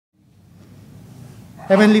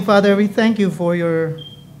Heavenly Father, we thank you for your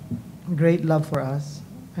great love for us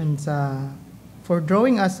and for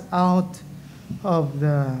drawing us out of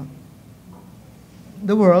the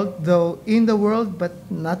world, though in the world but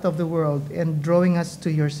not of the world, and drawing us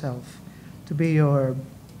to yourself, to be your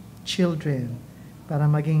children, para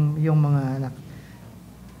maging yung mga anak.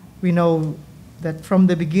 We know that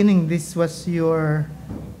from the beginning, this was your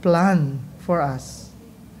plan for us,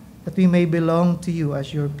 that we may belong to you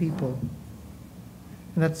as your people.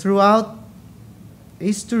 And that throughout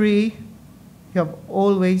history, you have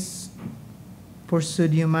always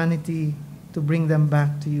pursued humanity to bring them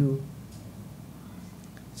back to you.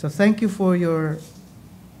 So thank you for your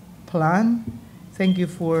plan. Thank you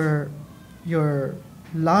for your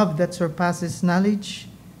love that surpasses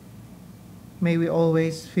knowledge. May we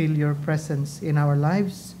always feel your presence in our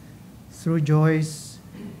lives through joys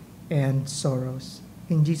and sorrows.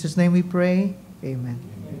 In Jesus' name we pray. Amen.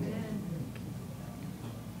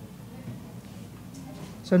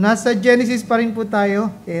 So nasa Genesis pa rin po tayo,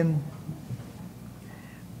 and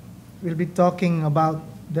we'll be talking about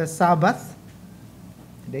the Sabbath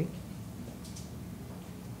today.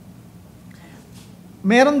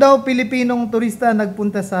 Meron daw Pilipinong turista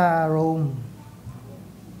nagpunta sa Rome,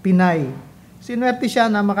 Pinay. Sinuwerte siya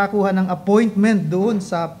na makakuha ng appointment doon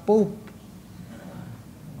sa Pope.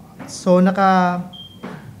 So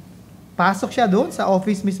pasok siya doon sa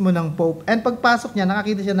office mismo ng Pope. And pagpasok niya,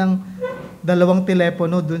 nakakita siya ng dalawang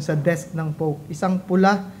telepono doon sa desk ng Pope. Isang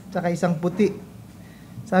pula, tsaka isang puti.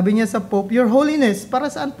 Sabi niya sa Pope, Your Holiness, para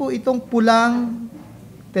saan po itong pulang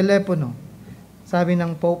telepono? Sabi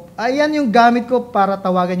ng Pope, ayan yung gamit ko para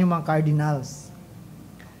tawagan yung mga cardinals.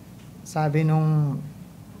 Sabi nung,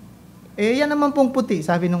 yan naman pong puti,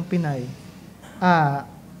 sabi nung Pinay.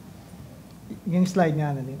 Yung slide nga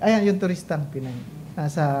na din. Ayan, yung turistang Pinay.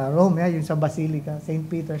 Sa Rome, yung sa Basilica, St.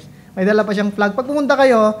 Peter's. May dala pa siyang flag. Pag pumunta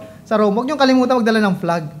kayo sa Rome, huwag niyong kalimutan magdala ng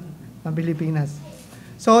flag ng Pilipinas.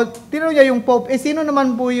 So, tinanong niya yung Pope, sino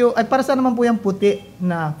naman po yung, para saan naman po yung puti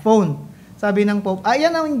na phone? Sabi ng Pope,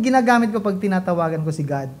 yan ang ginagamit ko pag tinatawagan ko si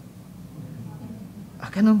God.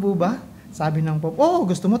 Ganun po ba? Sabi ng Pope,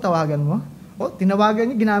 gusto mo tawagan mo?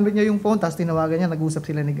 Tinawagan niya, ginamit niya yung phone, tapos tinawagan niya, nag-usap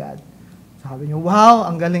sila ni God. Sabi niya, wow,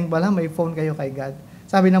 ang galing pala, may phone kayo kay God.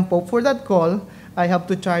 Sabi ng Pope, for that call, I have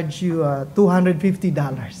to charge you $250.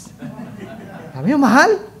 Sabi niya,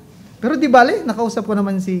 mahal. Pero di bale, nakausap ko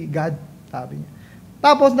naman si God. Sabi niya.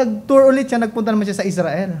 Tapos nag-tour ulit siya, nagpunta naman siya sa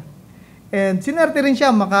Israel. And sinerte rin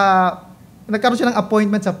siya, nagkaroon siya ng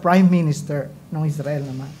appointment sa Prime Minister ng Israel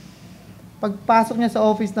naman. Pagpasok niya sa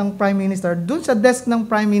office ng Prime Minister, dun sa desk ng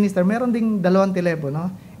Prime Minister, meron ding dalawang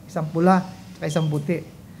telepono, isang pula, at isang puti.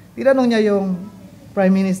 Tinanong niya yung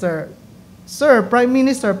Prime Minister, Sir, Prime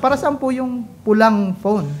Minister, para saan po yung pulang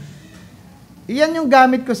phone? Iyan yung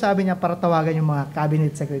gamit ko, sabi niya, para tawagan yung mga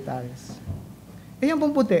cabinet secretaries. Iyan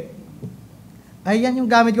pong puti. Yan yung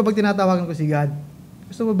gamit ko pag tinatawagan ko si God.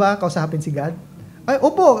 Gusto mo ba kausapin si God?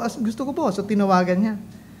 Opo, gusto ko po. So, tinawagan niya.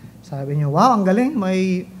 Sabi niya, wow, ang galing.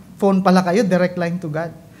 May phone pala kayo, direct line to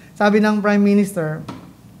God. Sabi ng Prime Minister,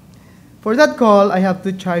 for that call, I have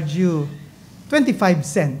to charge you 25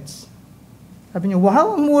 cents. Sabi niya,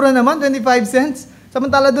 wow, ang mura naman, 25 cents.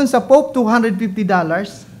 Samantala dun sa Pope, $250.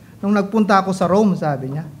 Nung nagpunta ako sa Rome, sabi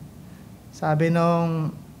niya. Sabi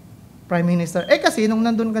nung Prime Minister, kasi nung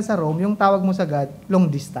nandun ka sa Rome, yung tawag mo sa God, long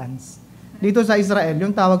distance. Dito sa Israel,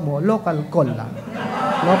 yung tawag mo, local call lang.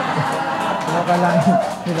 Local lang.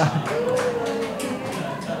 Diba?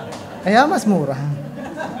 Kaya mas mura.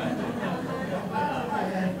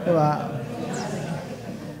 Diba?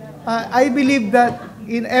 I believe that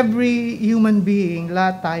in every human being,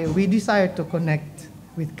 lahat tayo, we desire to connect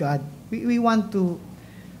with God. We want to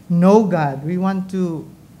know God. We want to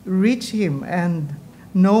reach Him and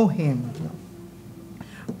know Him.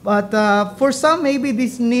 But for some, maybe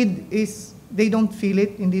this need is, they don't feel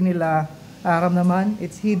it, hindi nila naman.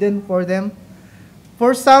 It's hidden for them.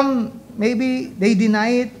 For some, maybe they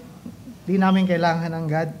deny it. Di namin kailangan ng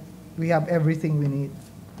God. We have everything we need.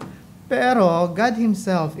 Pero God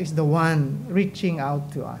Himself is the one reaching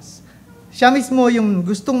out to us. Siya mismo yung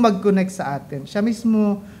gustong mag-connect sa atin. Siya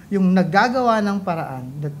mismo yung naggagawa ng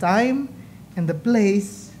paraan, the time and the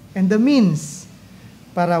place and the means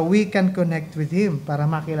para we can connect with Him, para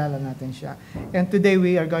makilala natin siya. And today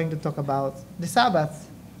we are going to talk about the Sabbath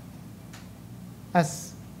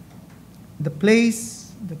as the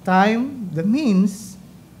place, the time, the means,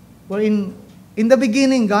 wherein in the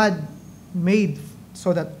beginning God made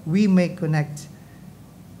so that we may connect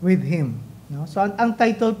with Him. No? So, ang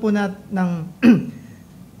title po ng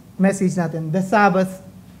message natin, The Sabbath,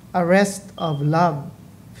 A Rest of Love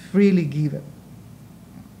Freely Given.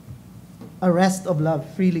 A rest of love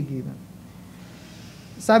freely given.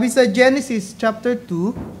 Sabi sa Genesis chapter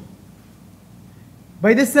 2,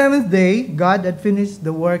 by the seventh day, God had finished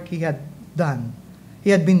the work He had done. He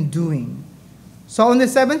had been doing. So on the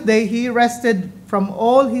seventh day, He rested from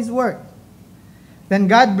all His work. Then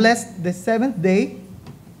God blessed the seventh day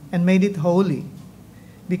and made it holy,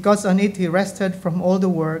 because on it He rested from all the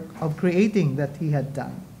work of creating that He had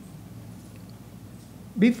done.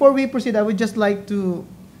 Before we proceed, I would just like to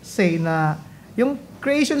say na yung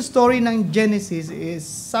creation story ng Genesis is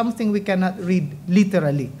something we cannot read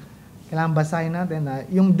literally. Kailangan basahin natin na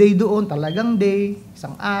yung day doon, talagang day,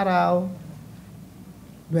 isang araw,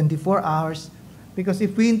 24 hours. Because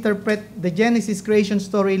if we interpret the Genesis creation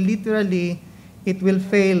story literally, it will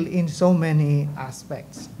fail in so many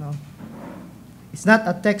aspects. No? It's not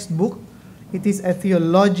a textbook. It is a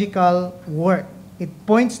theological work. It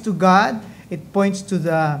points to God. It points to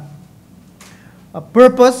the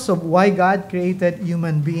purpose of why God created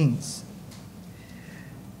human beings.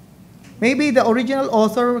 Maybe the original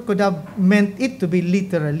author could have meant it to be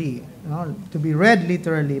literally, to be read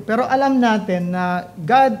literally. Pero alam natin na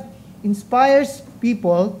God inspires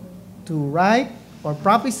people to write or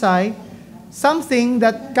prophesy something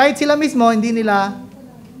that kahit sila mismo hindi nila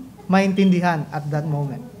maintindihan at that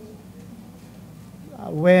moment.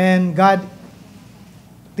 When God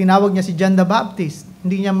tinawag niya si John the Baptist,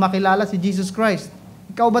 hindi niya makilala si Jesus Christ.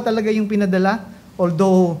 Ikaw ba talaga yung pinadala?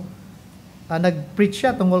 Although, nag-preach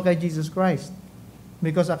siya tungkol kay Jesus Christ.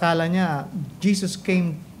 Because akala niya, Jesus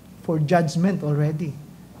came for judgment already.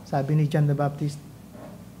 Sabi ni John the Baptist,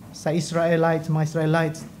 sa Israelites, mga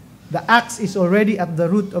Israelites, the axe is already at the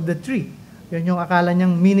root of the tree. Yun yung akala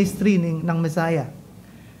niyang ministry ng Messiah.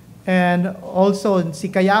 And also, si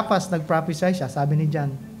Caiaphas nag-prophesy siya. Sabi ni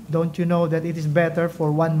John, don't you know that it is better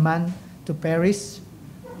for one man to perish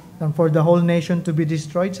than for the whole nation to be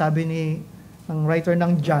destroyed? Sabi ng writer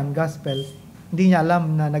ng John Gospel, hindi niya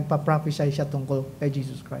alam na nagpa-prophesy siya tungkol kay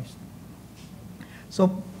Jesus Christ.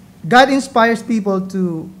 So, God inspires people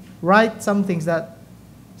to write some things that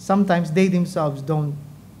sometimes they themselves don't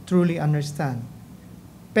truly understand.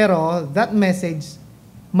 Pero, that message,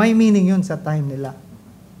 may meaning yun sa time nila.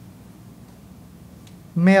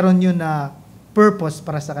 Meron yun na purpose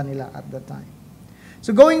para sa kanila at that time.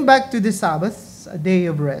 So going back to the Sabbath, a day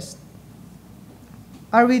of rest,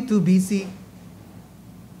 are we too busy?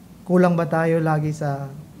 Kulang ba tayo lagi sa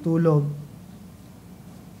tulog?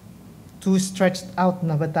 Too stretched out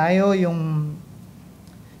na ba tayo?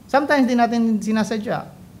 Sometimes di natin sinasadya.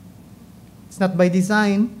 It's not by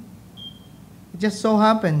design. It just so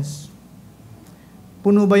happens.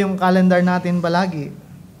 Puno ba yung calendar natin palagi?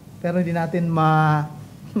 Pero di natin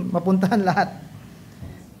mapuntahan lahat.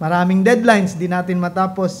 Maraming deadlines, di natin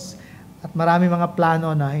matapos, at maraming mga plano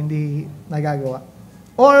na hindi nagagawa.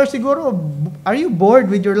 Or siguro, are you bored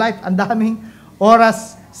with your life? Ang daming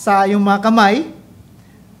oras sa iyong mga kamay.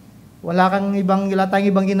 Wala tayong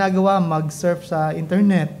ibang ginagawa, mag-surf sa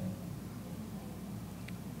internet.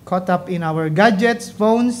 Caught up in our gadgets,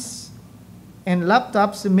 phones, and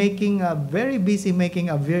laptops, very busy making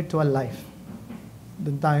a virtual life.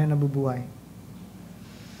 Doon tayo nabubuhay.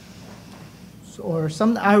 Or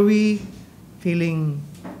are we feeling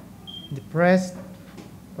depressed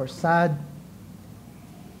or sad?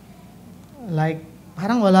 Like,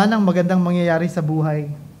 parang wala nang magandang mangyayari sa buhay.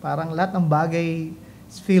 Parang lahat ng bagay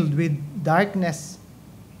is filled with darkness.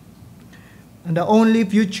 And the only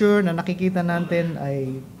future na nakikita natin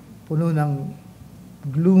ay puno ng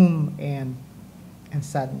gloom and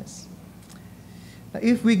sadness. Now,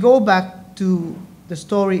 if we go back to the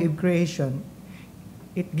story of creation,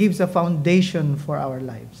 it gives a foundation for our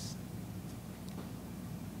lives.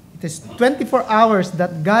 It is 24 hours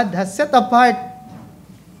that God has set apart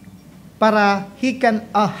para He can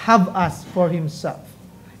have us for Himself.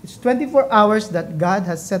 It's 24 hours that God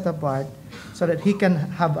has set apart so that He can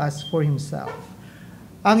have us for Himself.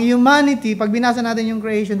 Ang humanity, pag binasa natin yung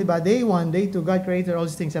creation, di ba? Day 1, day 2, God created all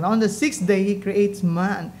these things. And on the 6th day, He creates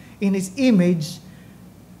man in His image.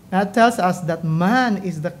 That tells us that man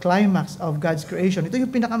is the climax of God's creation. Ito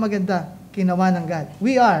yung pinakamaganda ginawa ng God.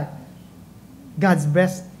 We are God's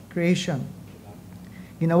best creation.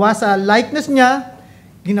 Ginawa sa likeness niya,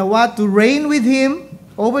 ginawa to reign with Him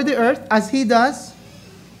over the earth as He does,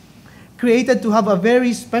 created to have a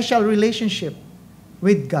very special relationship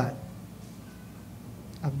with God.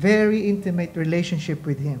 A very intimate relationship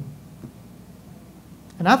with Him.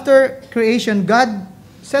 And after creation, God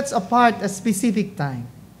sets apart a specific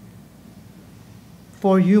time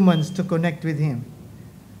for humans to connect with Him.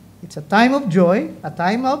 It's a time of joy, a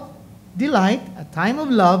time of delight, a time of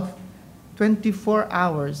love. 24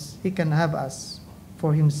 hours He can have us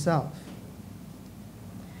for Himself.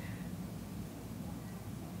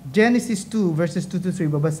 Genesis 2, verses 2 to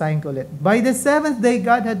 3, babasahin ko ulit. By the seventh day,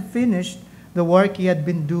 God had finished the work He had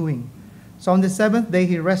been doing. So on the seventh day,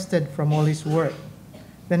 He rested from all His work.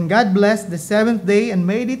 Then God blessed the seventh day and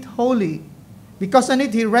made it holy, because on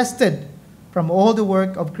it He rested from all the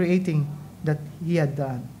work of creating that He had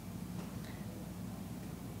done.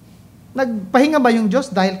 Nagpahinga ba yung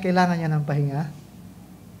Diyos dahil kailangan niya ng pahinga?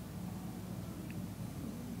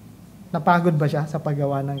 Napagod ba siya sa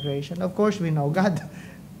paggawa ng creation? Of course, we know God.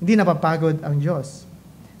 Hindi napapagod ang Diyos.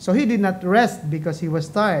 So He did not rest because He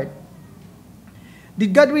was tired.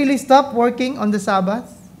 Did God really stop working on the Sabbath?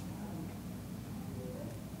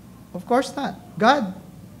 Of course not. God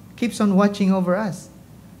keeps on watching over us.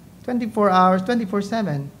 24 hours,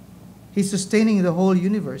 24/7. He's sustaining the whole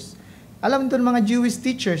universe. Alam nito ng mga Jewish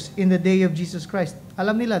teachers in the day of Jesus Christ.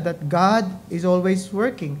 Alam nila that God is always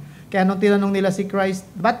working. Kaya nung tinanong nila si Christ,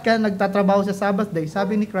 ba't ka nagtatrabaho sa Sabbath day?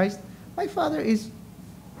 Sabi ni Christ, my Father is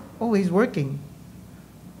always working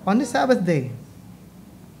on the Sabbath day.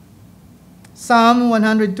 Psalm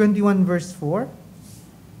 121 verse 4,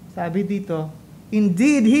 sabi dito,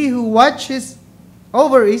 indeed, He who watches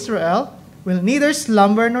over Israel will neither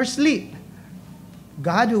slumber nor sleep.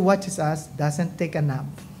 God who watches us doesn't take a nap.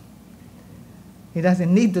 He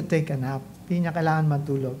doesn't need to take a nap. Hindi niya kailangan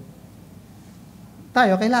matulog.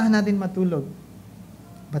 Tayo, kailangan natin matulog.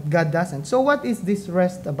 But God doesn't. So what is this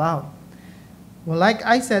rest about? Well, like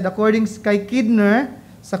I said, according kay Kidner,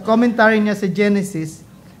 sa commentary niya sa Genesis,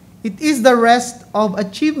 it is the rest of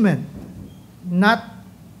achievement, not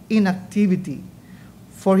inactivity.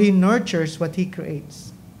 For He nurtures what He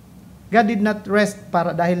creates. God did not rest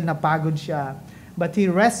para dahil napagod siya, but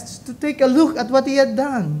He rests to take a look at what He had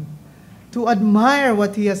done, to admire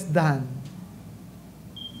what He has done,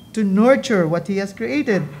 to nurture what He has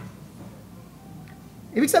created.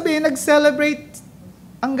 Ibig sabihin, nag-celebrate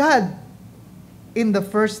ang God in the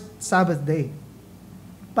first Sabbath day.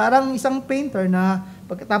 Parang isang painter na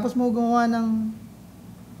pagkatapos mo gumawa ng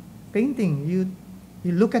painting, you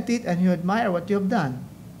look at it and you admire what you have done.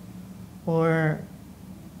 Or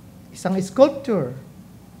isang sculptor,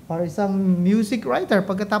 or isang music writer,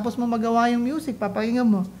 pagkatapos mo magawa yung music, papakinggan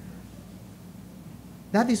mo.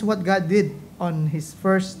 That is what God did on His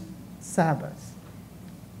first Sabbath.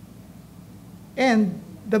 And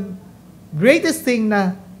the greatest thing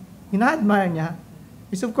na ina-admire niya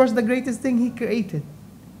is of course the greatest thing He created.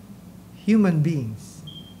 Human beings.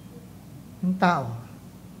 Yung tao.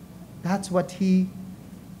 That's what He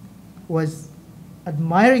was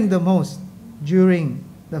admiring the most during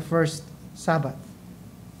the first Sabbath.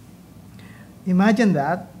 Imagine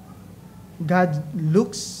that God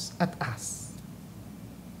looks at us,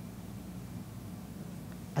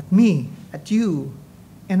 at me, at you,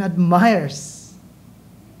 and admires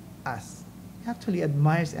us. He actually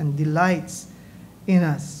admires and delights in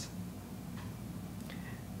us.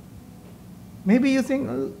 Maybe you think,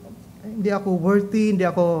 oh, hindi ako worthy, hindi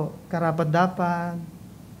ako karapat-dapat,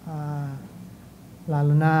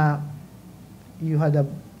 lalo na you had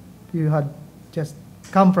just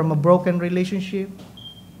come from a broken relationship,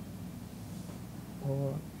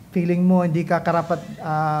 or feeling mo hindi ka karapat,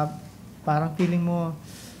 parang feeling mo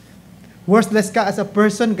worthless ka as a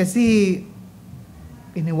person kasi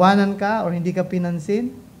iniwanan ka or hindi ka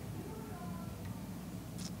pinansin.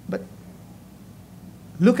 But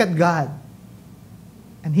look at God,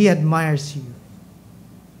 and He admires you.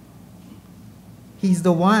 He's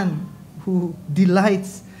the one who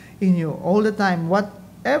delights in you all the time.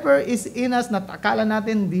 Whatever is in us na akala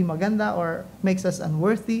natin di maganda or makes us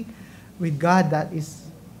unworthy, with God, that is,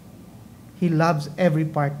 He loves every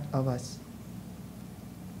part of us.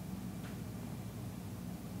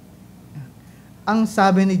 Ang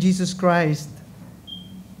sabi ni Jesus Christ,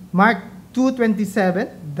 Mark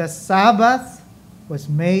 2:27, the Sabbath was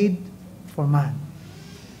made for man.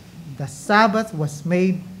 The Sabbath was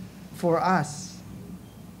made for us.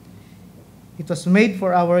 It was made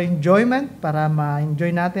for our enjoyment, para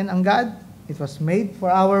ma-enjoy natin ang God. It was made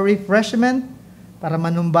for our refreshment, para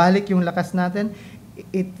manumbalik yung lakas natin.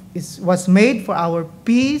 It was made for our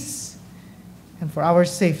peace and for our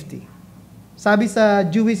safety. Sabi sa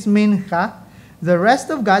Jewish Mincha, the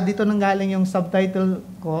rest of God, dito nanggaling yung subtitle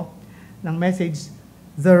ko ng message,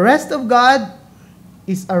 the rest of God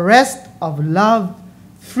is a rest of love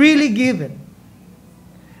freely given,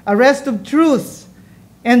 a rest of truth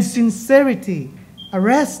and sincerity, a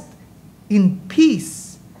rest in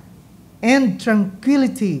peace and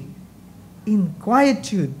tranquility, in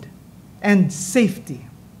quietude and safety.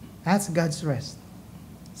 That's God's rest.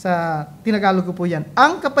 Sa Tinagalog ko po yan.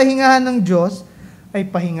 Ang kapahingahan ng Diyos ay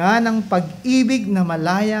pahinga ng pag-ibig na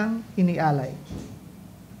malayang inialay.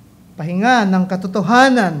 pahinga ng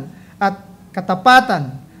katotohanan at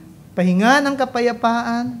katapatan, pahinga ng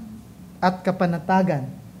kapayapaan at kapanatagan,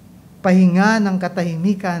 pahinga ng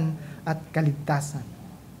katahimikan at kaligtasan.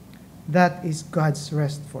 That is God's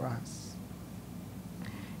rest for us.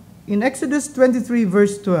 In Exodus 23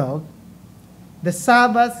 verse 12, the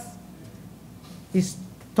Sabbath is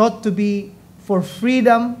taught to be for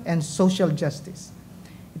freedom and social justice.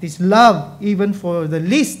 It is love even for the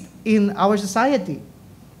least in our society.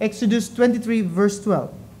 Exodus 23 verse 12.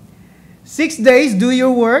 6 days do your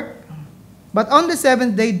work, but on the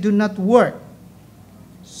seventh day do not work.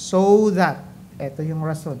 So that, eto yung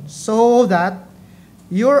rason, so that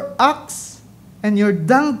your ox and your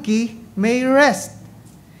donkey may rest,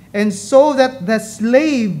 and so that the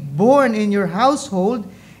slave born in your household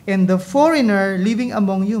and the foreigner living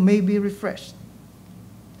among you may be refreshed.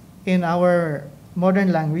 In our modern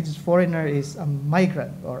language, foreigner is a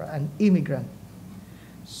migrant or an immigrant.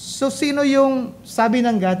 So sino yung sabi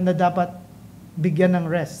ng God na dapat bigyan ng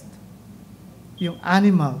rest? Yung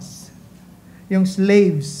animals, yung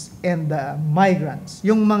slaves and the migrants,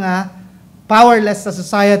 yung mga powerless sa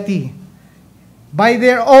society. By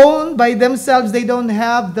their own, by themselves, they don't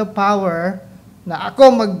have the power na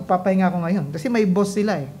ako magpapahinga ko ngayon. Kasi may boss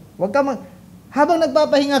sila eh. Habang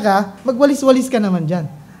nagpapahinga ka, magwalis-walis ka naman dyan.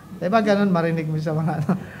 Diba ganun marinig mo sa mga ano.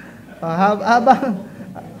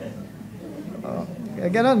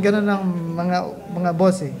 Ganun ang mga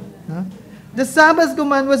boss eh. Huh? The Sabbath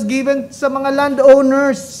command was given sa mga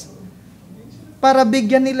landowners para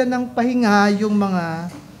bigyan nila ng pahinga yung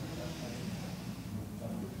mga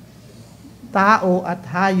tao at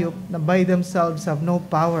hayop na by themselves have no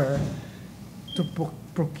power to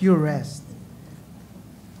procure rest.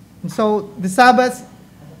 And so, the Sabbath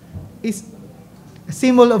is a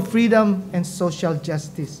symbol of freedom and social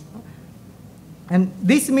justice. And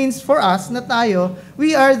this means for us na tayo,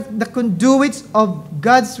 we are the conduits of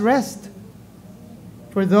God's rest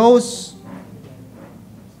for those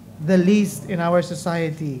the least in our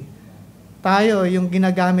society. Tayo yung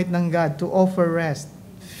ginagamit ng God to offer rest.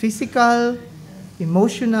 Physical,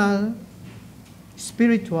 emotional,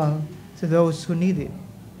 spiritual to those who need it.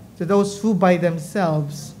 To those who by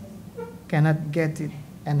themselves cannot get it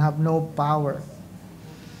and have no power.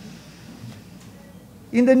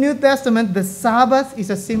 In the New Testament, the Sabbath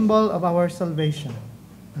is a symbol of our salvation.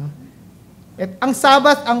 At ang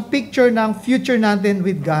Sabbath, ang picture ng future natin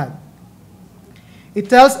with God.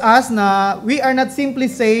 It tells us na we are not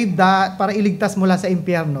simply saved para iligtas mula sa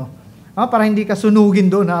impyerno. Para hindi ka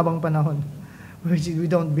sunugin doon habang panahon. Which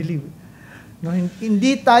we don't believe. No,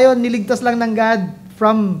 hindi tayo niligtas lang ng God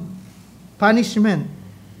from punishment.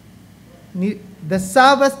 The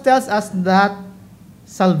Sabbath tells us that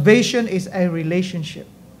salvation is a relationship.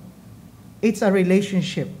 It's a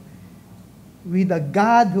relationship with a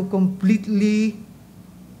God who completely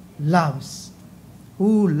loves.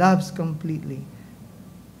 Who loves completely.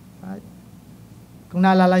 Kung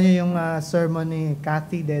naalala niyo yung sermon ni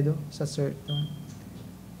Kathy Dedo sa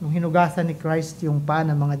nung hinugasan ni Christ yung paa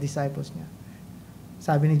ng mga disciples niya.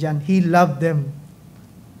 Sabi ni John, He loved them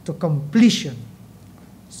to completion.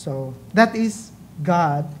 So, that is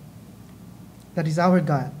God. That is our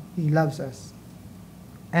God. He loves us.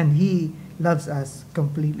 And He loves us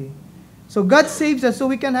completely. So, God saves us so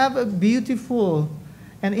we can have a beautiful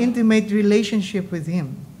and intimate relationship with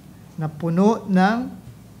Him na puno ng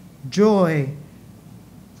joy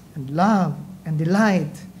and love and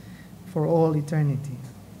delight for all eternity.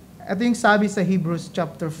 Ito yung sabi sa Hebrews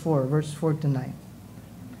chapter 4, verse 4 to 9.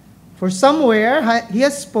 For somewhere, He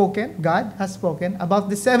has spoken, God has spoken, about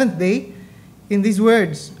the seventh day in these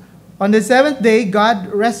words. On the seventh day, God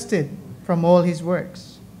rested from all His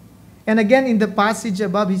works. And again, in the passage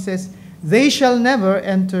above, He says, they shall never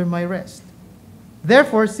enter my rest.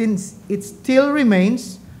 Therefore, since it still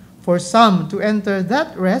remains for some to enter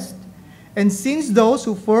that rest, and since those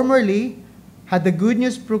who formerly had the good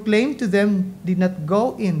news proclaimed to them did not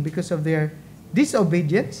go in because of their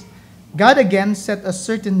disobedience, God again set a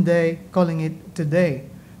certain day, calling it today.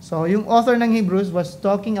 So, yung author ng Hebrews was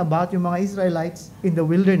talking about yung mga Israelites in the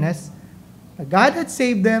wilderness. God had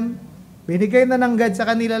saved them, binigay na ng God sa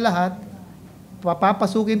kanila lahat,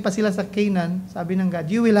 papapasukin pa sila sa Canaan. Sabi ng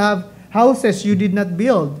God, you will have houses you did not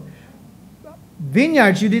build,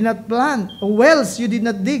 vineyards you did not plant, wells you did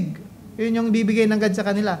not dig. Yun yung bibigay ng God sa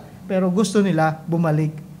kanila. Pero gusto nila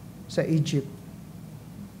bumalik sa Egypt.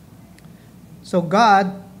 So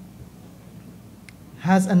God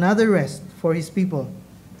has another rest for His people.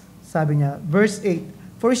 Sabi niya, verse 8,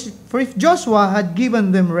 For if Joshua had given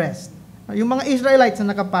them rest, yung mga Israelites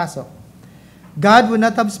na nakapasok, God would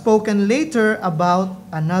not have spoken later about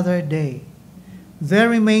another day. There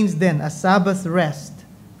remains then a Sabbath rest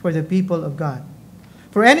for the people of God.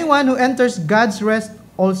 For anyone who enters God's rest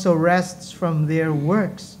also rests from their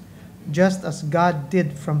works, just as God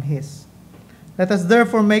did from his. Let us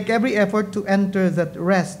therefore make every effort to enter that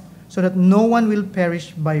rest, so that no one will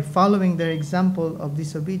perish by following their example of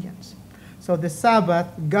disobedience. So the Sabbath,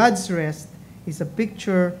 God's rest, is a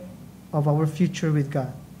picture of our future with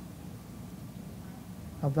God.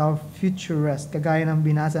 Of our future rest, kagaya ng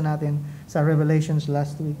binasa natin sa Revelations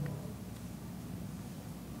last week.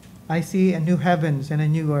 I see a new heavens and a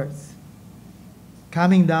new earth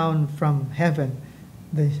coming down from heaven,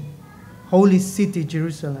 the holy city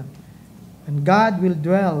Jerusalem. And God will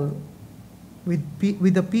dwell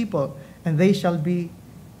with the people, and they shall be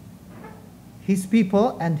his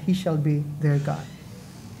people, and he shall be their God.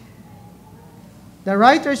 The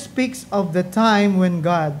writer speaks of the time when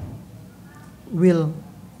God will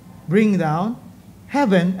bring down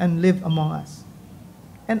heaven and live among us.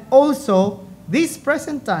 And also, this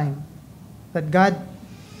present time that God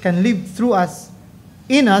can live through us,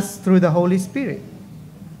 in us, through the Holy Spirit.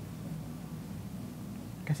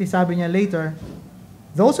 Kasi sabi niya later,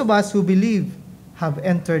 those of us who believe have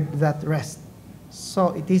entered that rest.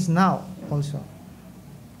 So it is now also.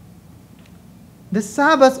 The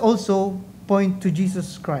Sabbath also point to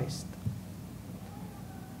Jesus Christ.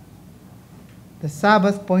 The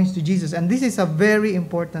Sabbath points to Jesus. And this is a very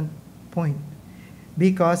important point.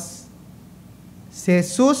 Because si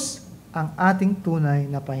Jesus ang ating tunay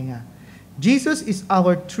na pahinga. Jesus is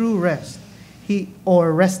our true rest.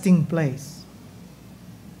 Or resting place.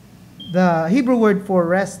 The Hebrew word for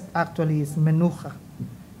rest actually is menucha.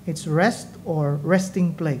 It's rest or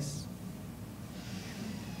resting place.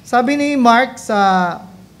 Sabi ni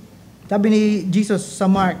Jesus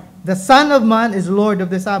sa Mark, the Son of Man is Lord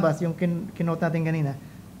of the Sabbath. Yung kinote natin kanina.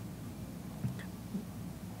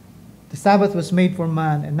 The Sabbath was made for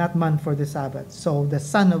man and not man for the Sabbath. So the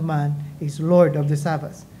Son of Man is Lord of the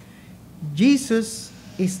Sabbath. Jesus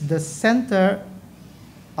is the center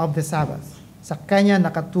of the Sabbath. Sa kanya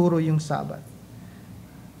nakaturo yung Sabbath.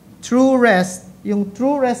 True rest, yung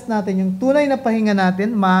true rest natin, yung tunay na pahinga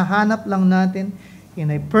natin, mahanap lang natin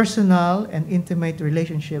in a personal and intimate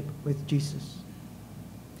relationship with Jesus.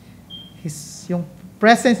 Yung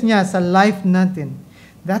presence niya sa life natin,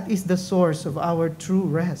 that is the source of our true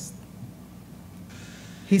rest.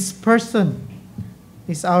 His person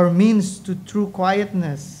is our means to true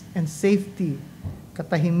quietness and safety,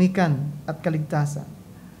 katahimikan at kaligtasan.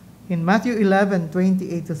 In Matthew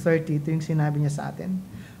 11:28-30, ito yung sinabi niya sa atin.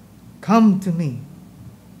 Come to me.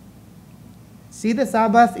 See, the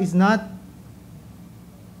Sabbath is not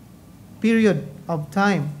period of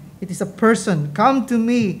time. It is a person. Come to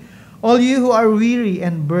me, all you who are weary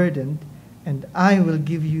and burdened, and I will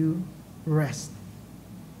give you rest.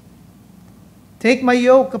 Take my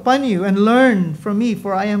yoke upon you and learn from me,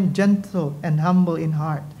 for I am gentle and humble in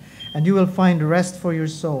heart, and you will find rest for your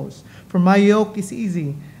souls. For my yoke is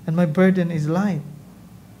easy and my burden is light.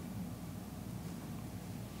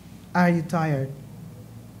 Are you tired?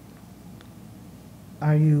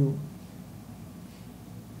 Are you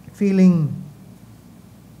feeling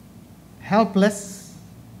helpless?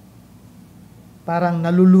 Parang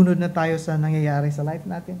nalulunod na tayo sa nangyayari sa life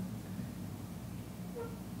natin.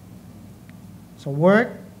 So work,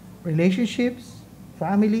 relationships,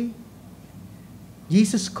 family.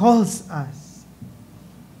 Jesus calls us.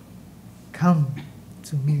 Come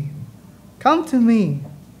to me. Come to me,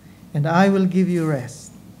 and I will give you rest.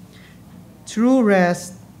 True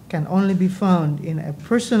rest can only be found in a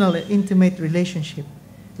personal and intimate relationship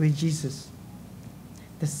with Jesus.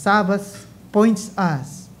 The Sabbath points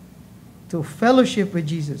us to fellowship with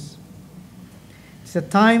Jesus. It's a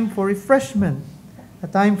time for refreshment, a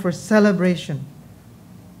time for celebration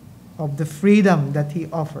of the freedom that He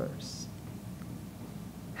offers.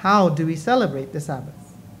 How do we celebrate the Sabbath?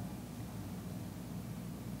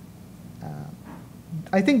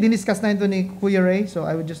 I think diniscuss na ito ni Kuya Ray, so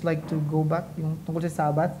I would just like to go back yung tungkol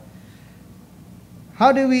sa Sabbath.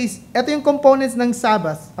 Ito yung components ng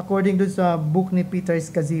Sabbath according to sa book ni Peter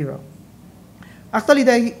Escazero. Actually,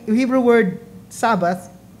 the Hebrew word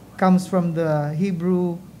Sabbath comes from the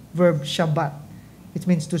Hebrew verb Shabbat. It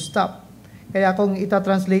means to stop. Kaya kung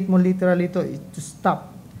ita-translate mo literally ito, to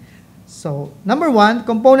stop. So, number one,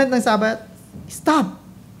 component ng Sabbath, stop.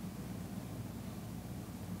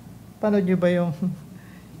 Paano nyo ba yung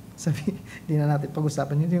sabi, hindi na natin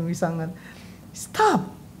pag-usapan yun, yung isang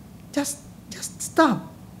stop. Just stop.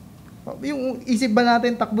 Yung isip ba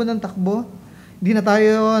natin takbo ng takbo? Hindi na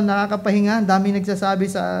tayo nakakapahinga. Dami nagsasabi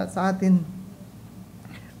sa atin.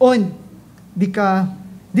 O, di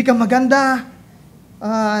ka maganda.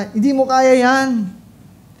 Hindi mo kaya yan.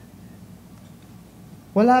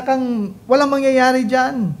 Walang mangyayari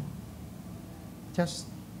dyan. Just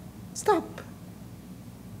stop.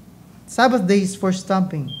 Sabbath day is for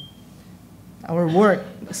stopping our work.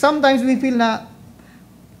 Sometimes we feel na,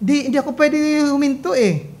 hindi ako pwede huminto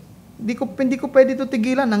eh. Hindi ko pwede ito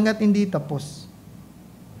tigilan hanggat hindi tapos.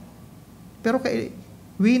 Pero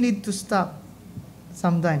we need to stop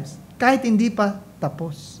sometimes. Kahit hindi pa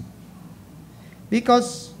tapos.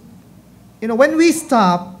 Because, when we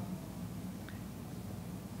stop,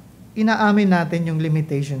 inaamin natin yung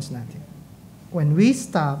limitations natin. When we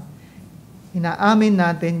stop, inaamin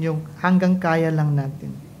natin yung hanggang kaya lang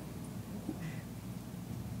natin.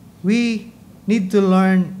 We need to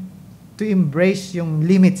learn to embrace yung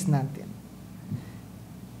limits natin.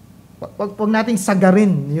 Huwag nating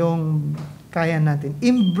sagarin yung kaya natin.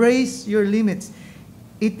 Embrace your limits.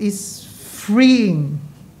 It is freeing.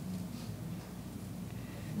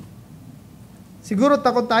 Siguro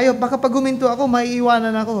takot tayo, baka pag huminto ako,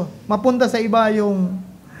 maiiwanan ako. Mapunta sa iba yung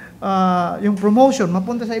promotion,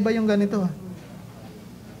 mapunta sa iba yung ganito.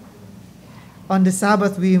 On the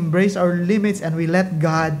Sabbath, we embrace our limits and we let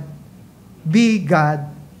God be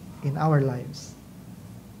God in our lives.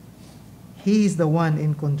 He is the one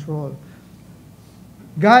in control.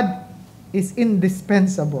 God is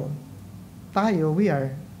indispensable. Tayo, we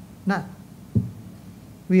are not.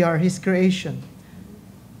 We are His creation.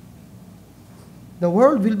 The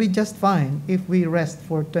world will be just fine if we rest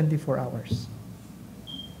for 24 hours.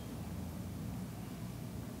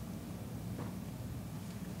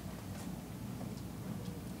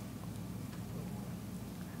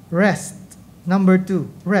 Rest. Number 2,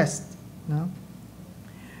 rest. No?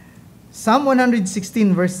 Psalm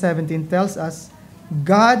 116 verse 17 tells us,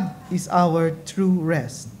 God is our true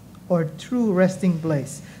rest, or true resting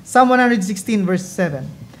place. Psalm 116 verse 7,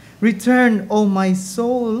 return, O my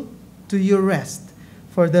soul, to your rest,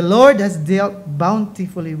 for the Lord has dealt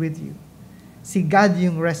bountifully with you. Si God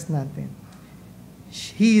yung rest natin.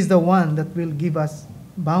 He is the one that will give us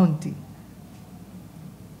bounty.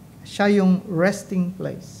 Siya yung resting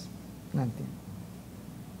place natin.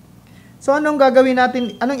 So anong gagawin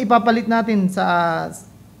natin, anong ipapalit natin sa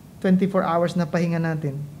 24 hours na pahinga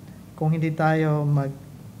natin kung hindi tayo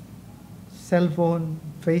cellphone,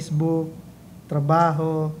 Facebook,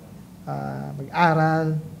 trabaho,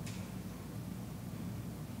 mag-aral?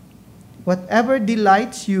 Whatever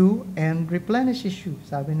delights you and replenishes you,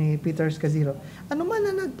 sabi ni Peter Scazero. Ano man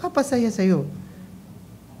na nagpapasaya sa'yo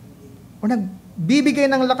o nagbibigay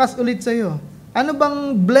ng lakas ulit sa'yo? Ano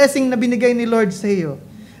bang blessing na binigay ni Lord sa'yo?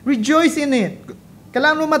 Rejoice in it.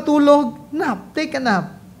 Kailangan mo matulog? Nap. Take a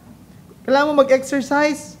nap. Kailangan mo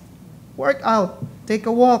mag-exercise? Work out. Take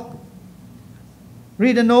a walk.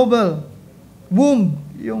 Read a novel. Womb.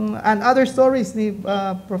 And other stories ni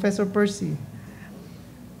Professor Percy.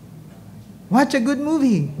 Watch a good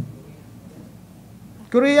movie.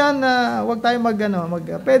 Korean, wag tayo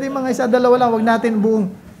pwede mga isa-dalawa lang, wag natin buong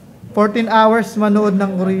 14 hours manood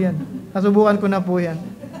ng Korean. Nasubukan ko na po yan.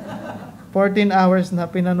 14 hours na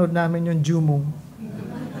pinanood namin yung Jumong.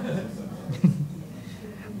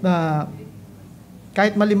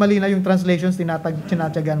 Kahit mali-mali na yung translations,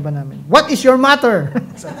 tinatyagaan ba namin? What is your matter?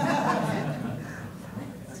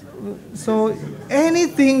 So,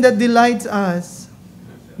 anything that delights us,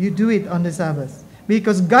 you do it on the Sabbath.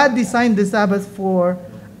 Because God designed the Sabbath for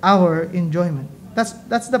our enjoyment.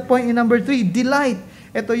 That's the point in number 3, delight.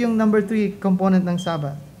 Ito yung number 3 component ng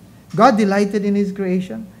Sabbath. God delighted in His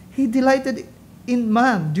creation. He delighted in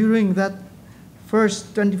man during that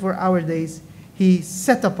first 24-hour days. He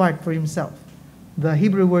set apart for Himself. The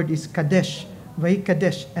Hebrew word is kadesh,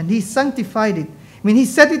 Kadesh, and He sanctified it. He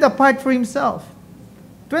set it apart for Himself.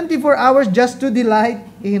 24 hours just to delight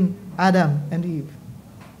in Adam and Eve.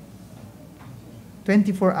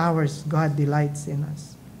 24 hours God delights in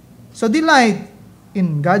us. So delight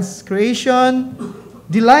in God's creation,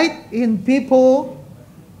 delight in people,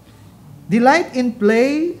 delight in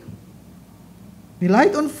play,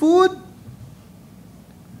 delight on food,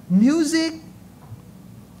 music,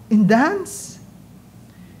 in dance.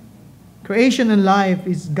 Creation and life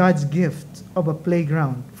is God's gift of a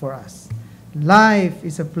playground for us. Life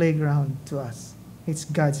is a playground to us. It's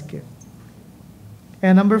God's gift.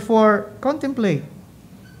 And number 4, contemplate.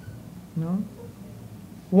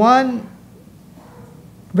 One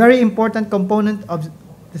very important component of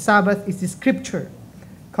the Sabbath is the Scripture.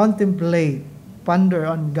 Contemplate, ponder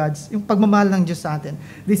on yung pagmamahal ng Diyos sa atin.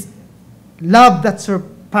 This love that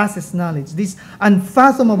surpasses knowledge, this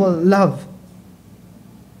unfathomable love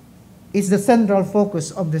is the central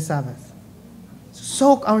focus of the Sabbath.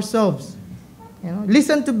 Soak ourselves.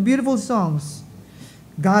 Listen to beautiful songs.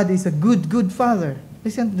 God is a good, good Father.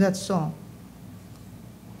 Listen to that song.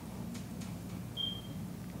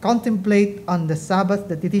 Contemplate on the Sabbath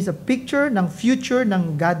that it is a picture ng future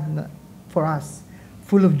ng God for us.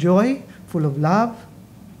 Full of joy, full of love,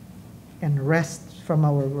 and rest from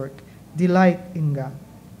our work. Delight in God.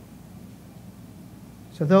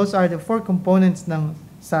 So those are the 4 components ng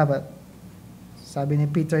Sabbath. Sabi ni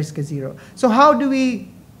Peter Escazero. So how do we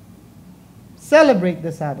celebrate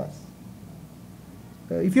the Sabbath?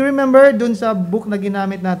 If you remember, dun sa book na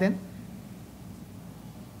ginamit natin,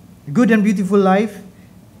 Good and Beautiful Life,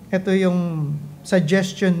 ito yung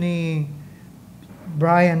suggestion ni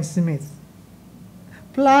Brian Smith.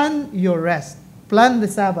 Plan your rest. Plan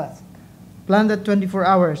the Sabbath. Plan the 24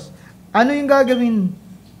 hours. Ano yung gagawin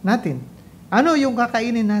natin? Ano yung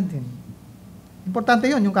kakainin natin?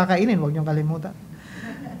 Importante yun, yung kakainin. Huwag niyong kalimutan.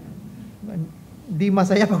 Di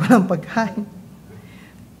masaya pag walang pagkain.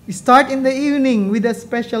 Start in the evening with a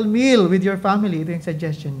special meal with your family. Ito yung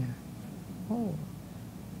suggestion niya. Oh.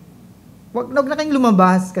 Huwag na kayong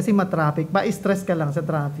lumabas kasi matraffic. Pa-stress ka lang sa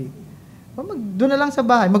traffic. Doon na lang sa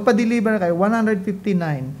bahay. Magpa-deliver kayo.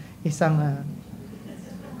 159 isang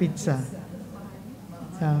pizza.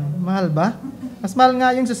 Mahal ba? Mas mahal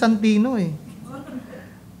nga yung sa Santino eh.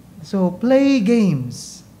 So, play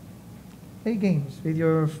games. Play games with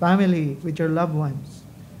your family, with your loved ones,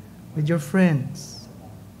 with your friends.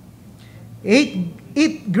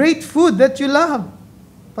 Eat great food that you love.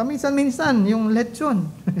 Paminsan-minsan, yung lechon.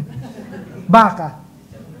 Baka.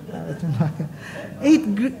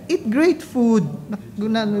 Eat great food.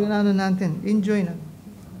 Ano natin. Enjoy na.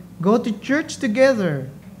 Go to church together.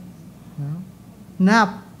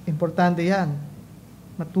 Nap. Importante yan.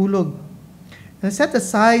 Matulog. And set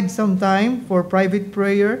aside some time for private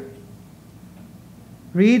prayer.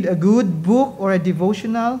 Read a good book or a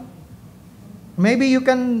devotional. Maybe you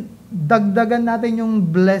can dagdagan natin yung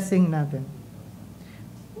blessing natin.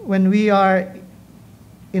 When we are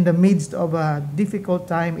in the midst of a difficult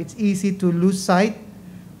time, it's easy to lose sight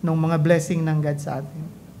ng mga blessing ng God sa atin.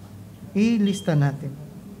 Ilista natin.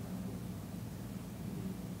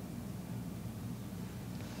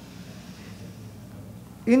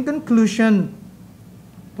 In conclusion,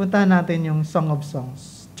 punta natin yung Song of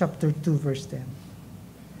Songs, chapter 2, verse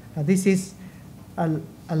 10. This is a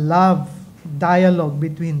love dialogue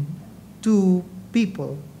between 2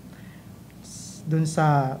 people. Dun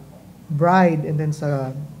sa bride and then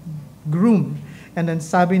sa groom. And then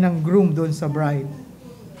sabi ng groom dun sa bride.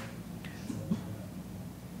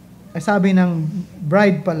 Sabi ng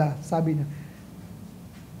bride pala, sabi na,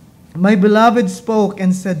 My beloved spoke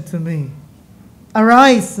and said to me,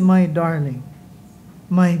 Arise, my darling,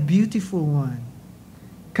 my beautiful one,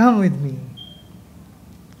 come with me.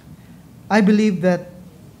 I believe that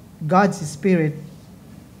God's Spirit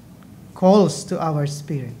calls to our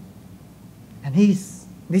spirit. And this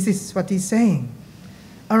is what He's saying.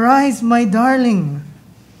 Arise, my darling,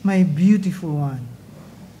 my beautiful one,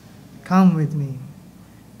 come with me.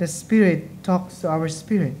 The Spirit talks to our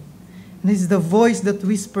spirit. And it's the voice that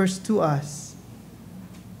whispers to us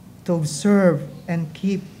to observe and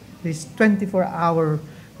keep this 24-hour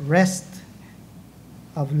rest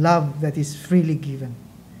of love that is freely given.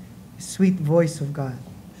 The sweet voice of God.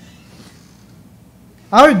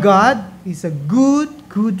 Our God is a good,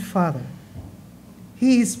 good Father.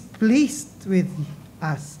 He is pleased with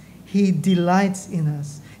us. He delights in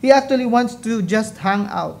us. He actually wants to just hang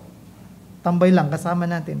out. Tambay lang, kasama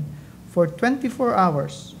natin. For 24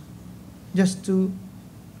 hours. Just to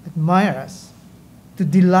admire us. To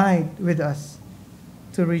delight with us.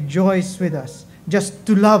 To rejoice with us. Just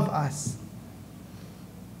to love us.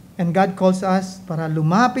 And God calls us para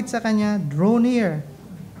lumapit sa Kanya, draw near.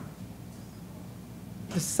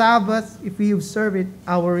 The Sabbath, if we observe it,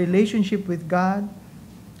 our relationship with God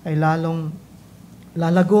ay lalong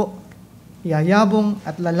lalago, yayabong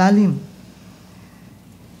at lalalim.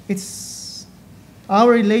 It's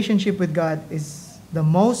our relationship with God is the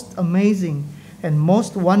most amazing and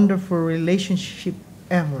most wonderful relationship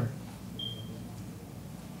ever.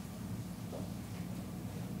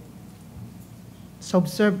 So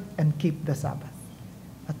observe and keep the Sabbath.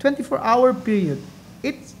 A 24-hour period.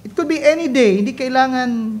 It could be any day. Hindi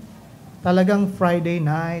kailangan talagang Friday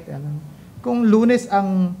night. Kung Lunes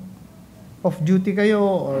ang off-duty kayo,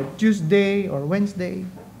 or Tuesday, or Wednesday,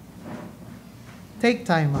 take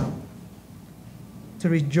time out to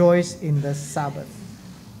rejoice in the Sabbath.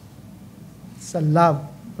 It's a love,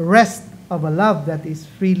 rest of a love that is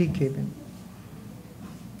freely given.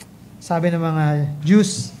 Sabi ng mga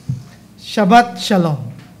Jews, Shabbat Shalom.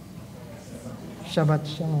 Shabbat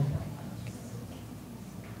Shalom.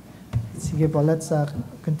 Sige po, let's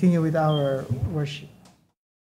continue with our worship.